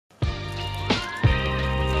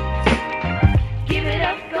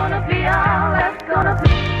gonna be.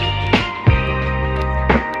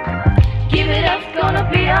 Give it up, it's gonna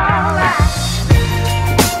be alright.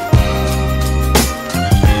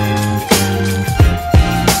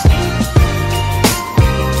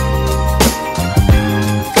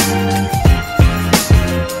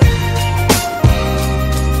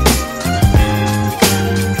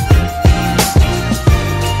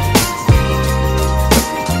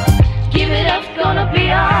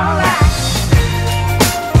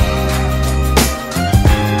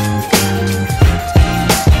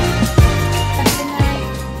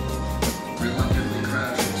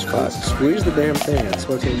 Squeeze the damn thing, that's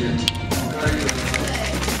what's in here.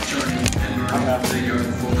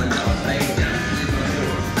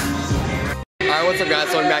 Alright, what's up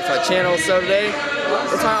guys? Welcome back to my channel. So today,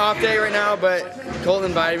 it's my off day right now, but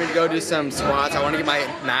Colton invited me to go do some squats. I want to get my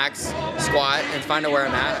max squat and find out where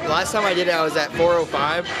I'm at. The last time I did it, I was at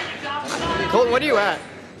 405. Colton, what are you at?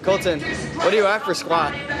 Colton, what are you at for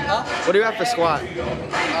squat? Huh? What are you at for squat?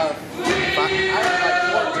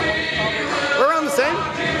 We're around the same?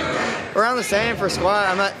 Around the same for squat.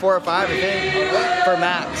 I'm at 4 or 5, I think, for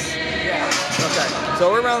max. Okay,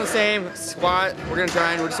 so we're around the same squat. We're gonna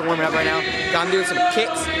try and we're just warming up right now. I'm doing some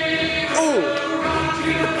kicks. Ooh!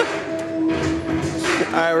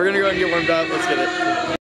 All right, we're gonna go ahead and get warmed up. Let's get it.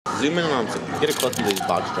 Zoom in on some. Get a close to these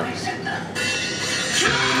box jumps.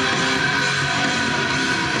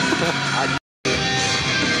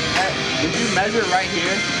 Did you measure right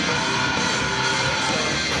here?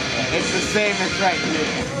 It's the same as right here.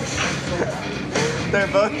 They're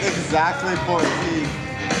both exactly 14.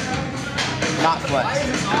 Not flex.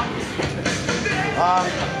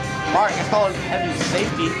 Mark, it's called heavy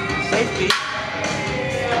safety. Safety.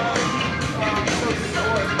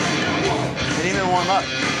 Didn't even warm up.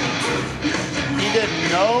 He did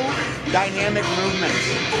no dynamic movements.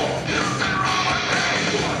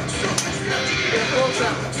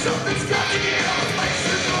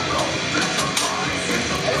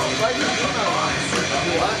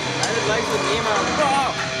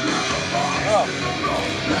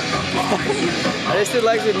 I just did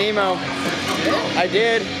legs with Nemo. I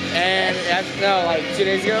did, and no, like 2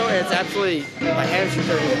 days ago, and it's absolutely, my hamstring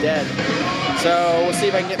is dead. So we'll see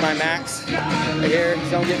if I can get my max right here.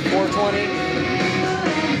 So I'm getting 420.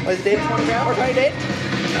 What is the date? 20 now? 420 date?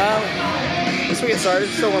 Let's get started.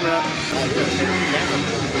 Still warming up.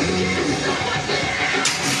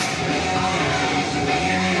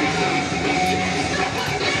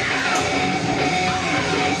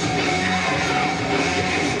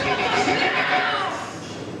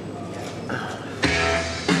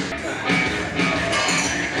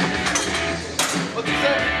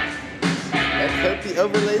 The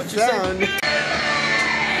overlaid sound.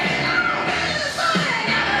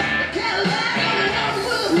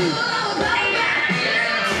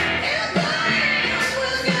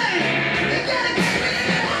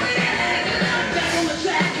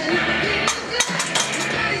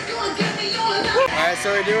 Alright,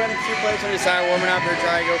 so we're doing 2 plates on the side, warming up. We're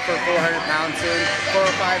trying to go for 400 pounds soon.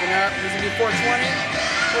 405 and up. He's gonna do 420.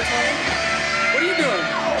 420? What are you doing?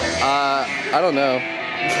 I don't know.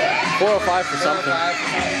 405 for something.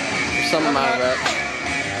 For some amount of reps.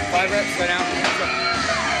 5 reps right now.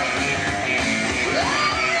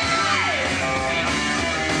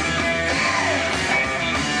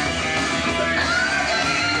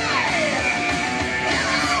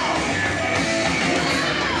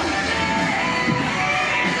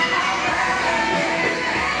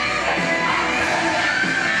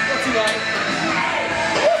 What's he like?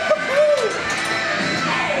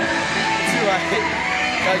 What's he like?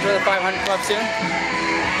 Guys, we're the 500 club soon.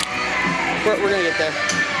 We're gonna get there.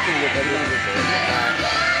 We're gonna get there. Alright.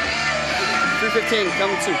 315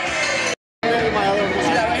 coming soon. My other one.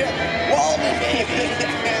 See that right here? Walden, baby.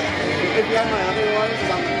 If you have my other ones,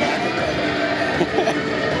 it's on the back.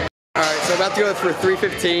 Alright, so about to go for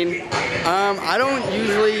 315. I don't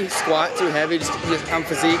usually squat too heavy, just I'm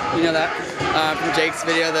physique, you know that. From Jake's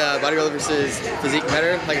video, the bodybuilder versus physique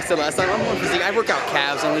better. Like I said last time, I'm more physique. I work out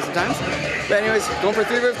calves only sometimes. But anyways, going for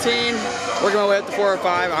 315, working my way up to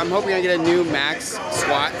 405. I'm hoping I get a new max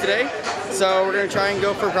squat today. So we're gonna try and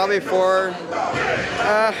go for probably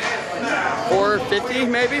 450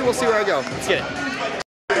 maybe. We'll see where I go. Let's get it.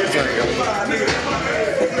 Sorry, go.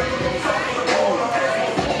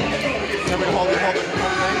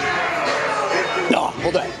 No,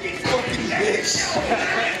 hold that. Fucking bitch.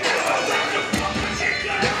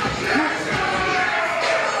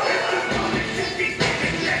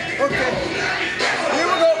 Okay. Here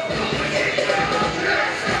we go.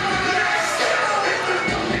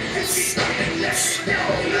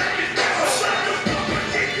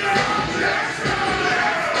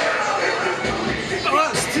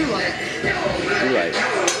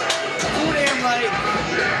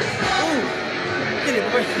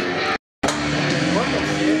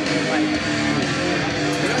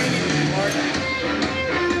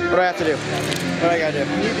 to do? What do I gotta do?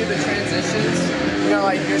 Can you do the transitions? You know,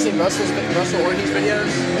 like you've seen Russell Orton's videos?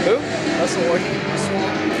 Who? Russell Orton.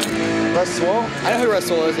 Russ Swole? I know who Russ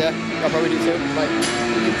Swole is, yeah. I'll probably do too. Like,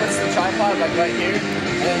 he puts the tripod like right here,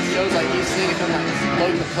 and then it shows like each thing if I'm like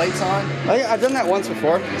loading the plates on. I've done that once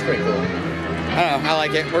before. It's pretty cool. I don't know, I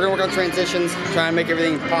like it. We're gonna work on transitions, try and make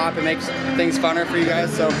everything pop and make things funner for you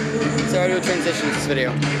guys. So I do a transition in this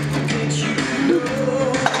video.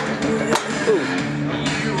 Ooh.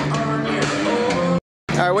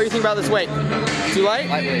 Alright, what do you think about this weight? Too light?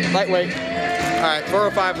 Lightweight. Lightweight. Alright,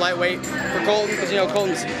 405 lightweight for Colton, because you know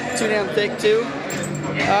Colton's too damn thick too.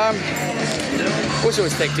 Wish it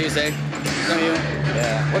was Thick Tuesday. Don't you?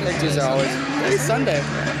 Yeah. What Thick Tuesday always? Today's Sunday.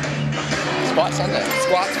 Squat Sunday.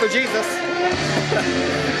 Squats for Jesus.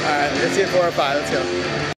 Alright, let's get 405, let's go.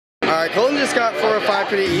 Alright, Colton just got 405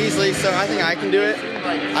 pretty easily, so I think I can do it.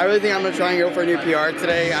 I really think I'm going to try and go for a new PR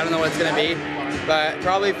today. I don't know what it's going to be, but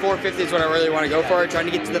probably 450 is what I really want to go for. Trying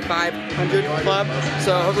to get to the 500 club.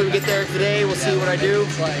 So hopefully we get there today. We'll see what I do.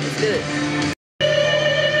 Let's get it.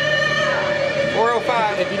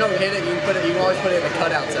 405. If you don't hit it, you can always put it in the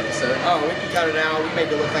cutouts episode. Oh, we can cut it out. We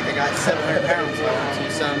make it look like I got 700 pounds. Welcome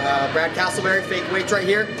to some Brad Castleberry fake weights right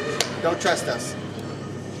here. Don't trust us.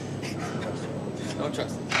 Don't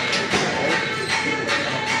trust us.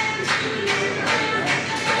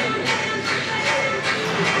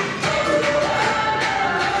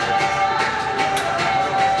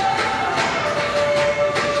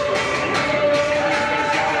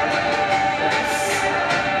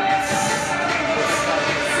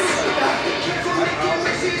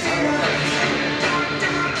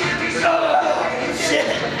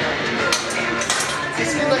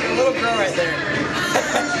 Right there.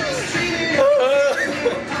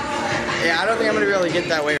 Yeah, I don't think I'm gonna be able to get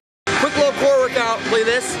that way. Quick little core workout. Play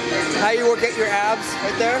this. How you work at your abs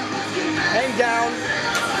right there. Hang down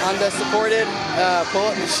on the supported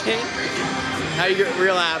pull-up machine. How you get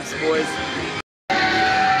real abs, boys. All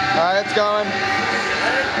right, it's going.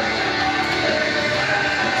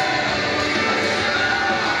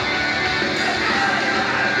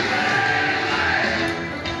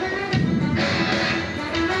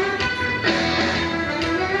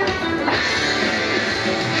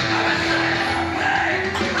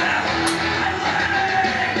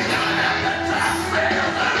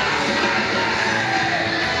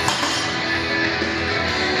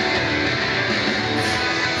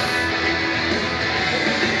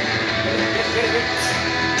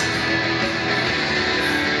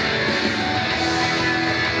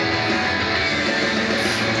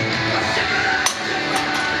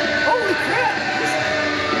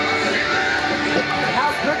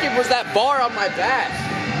 Was that bar on my back?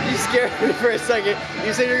 You scared me for a second.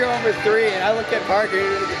 You said you're going for 3, and I looked at Parker,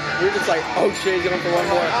 and we were just like, oh shit, he's going for 1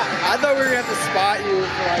 more. I thought we were gonna have to spot you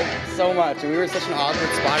for like so much, and we were in such an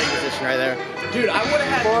awkward spotting position right there. Dude, I would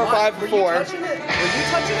have had 405 before. Were you touching it? Were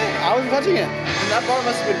you touching it? I wasn't touching it. And that bar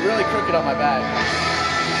must have been really crooked on my back.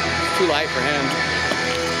 It's too light for him.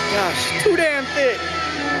 Gosh, too damn thick.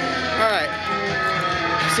 All right,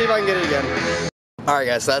 see if I can get it again. Alright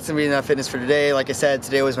guys, so that's going to be enough fitness for today. Like I said,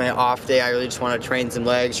 today was my off day. I really just want to train some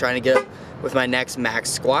legs, trying to get up with my next max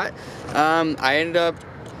squat. I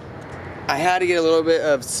had to get a little bit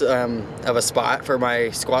of a spot for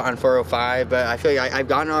my squat on 405, but I feel like I've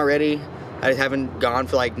gotten already. I just haven't gone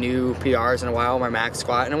for like new PRs in a while, my max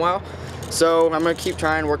squat in a while. So I'm going to keep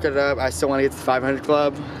trying, working it up. I still want to get to the 500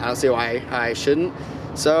 club. I don't see why I shouldn't.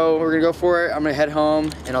 So we're going to go for it. I'm going to head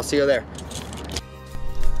home and I'll see you there.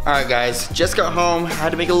 Alright guys, just got home. I had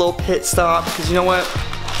to make a little pit stop because you know what?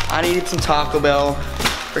 I needed some Taco Bell.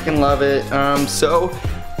 Freaking love it. So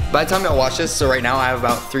by the time y'all watch this, so right now I have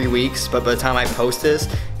about 3 weeks, but by the time I post this,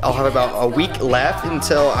 I'll have about a week left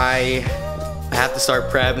until I have to start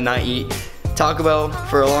prep and not eat Taco Bell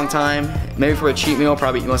for a long time. Maybe for a cheat meal,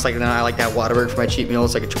 probably most likely not. I like that Whataburger for my cheat meal.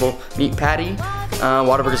 It's like a triple meat patty.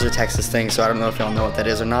 Whataburgers are a Texas thing, so I don't know if y'all know what that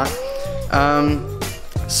is or not.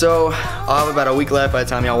 So I'll have about a week left by the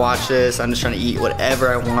time y'all watch this. I'm just trying to eat whatever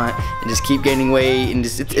I want and just keep gaining weight, and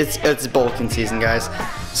just it's bulking season, guys.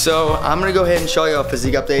 So I'm gonna go ahead and show you a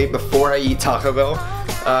physique update before I eat Taco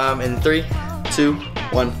Bell. In 3, 2,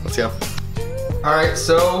 1, let's go. All right,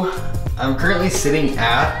 so I'm currently sitting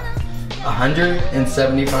at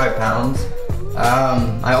 175 pounds.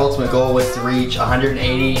 My ultimate goal was to reach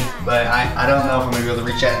 180, but I don't know if I'm gonna be able to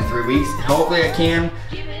reach that in 3 weeks. Hopefully I can.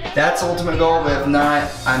 That's the ultimate goal, but if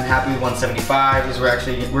not, I'm happy with 175 because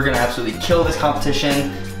we're gonna absolutely kill this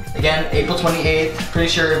competition. Again, April 28th. Pretty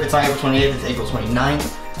sure if it's not April 28th, it's April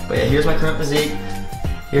 29th. But yeah, here's my current physique.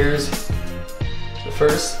 Here's the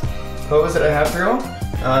first pose that I have for y'all.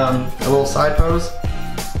 A little side pose.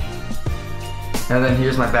 And then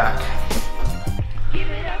here's my back.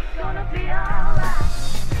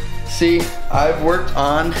 See, I've worked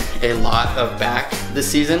on a lot of back this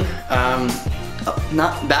season.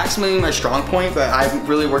 Not back's maybe my strong point, but I've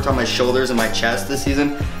really worked on my shoulders and my chest this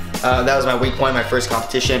season. That was my weak point, my first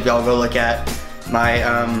competition. If y'all go look at my,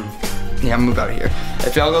 yeah, move out of here.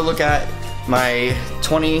 If y'all go look at my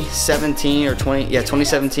 2017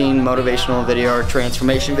 motivational video or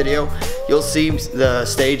transformation video, you'll see the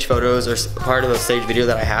stage photos or part of the stage video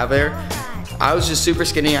that I have there. I was just super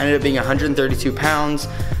skinny. I ended up being 132 pounds.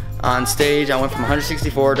 On stage, I went from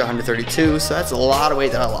 164 to 132, so that's a lot of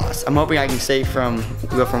weight that I lost. I'm hoping I can go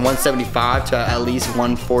from 175 to at least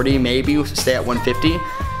 140, maybe stay at 150.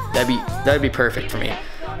 That'd be perfect for me.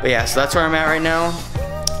 But yeah, so that's where I'm at right now.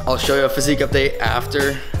 I'll show you a physique update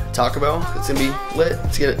after Taco Bell. It's gonna be lit.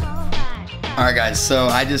 Let's get it. All right, guys. So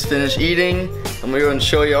I just finished eating. I'm gonna go and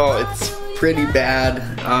show y'all. It's pretty bad.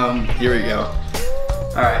 Here we go.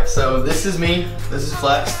 All right. So this is me. This is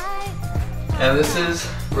flexed, and this is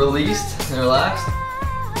released and relaxed.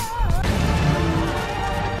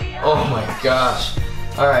 Oh my gosh.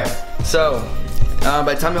 All right, so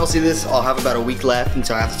by the time y'all see this, I'll have about a week left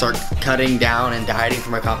until I have to start cutting down and dieting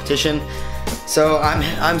for my competition. So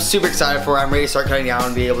I'm super excited for it. I'm ready to start cutting down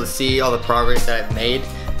and be able to see all the progress that I've made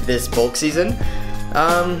this bulk season.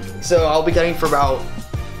 So I'll be cutting for about,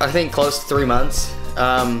 I think, close to 3 months.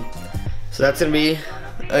 So that's gonna be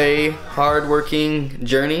a hard-working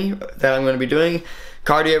journey that I'm gonna be doing.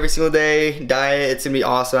 Cardio every single day, diet, it's gonna be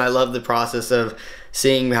awesome. I love the process of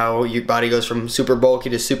seeing how your body goes from super bulky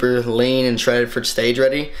to super lean and shredded for stage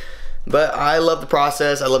ready. But I love the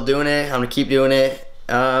process, I love doing it, I'm gonna keep doing it.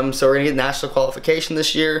 So we're gonna get national qualification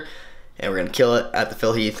this year, and we're gonna kill it at the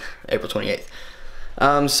Phil Heath, April 28th.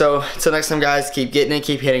 So until next time, guys, keep getting it,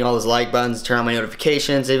 keep hitting all those like buttons, turn on my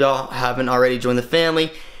notifications. If y'all haven't already joined the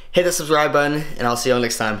family, hit the subscribe button, and I'll see y'all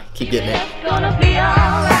next time. Keep getting it.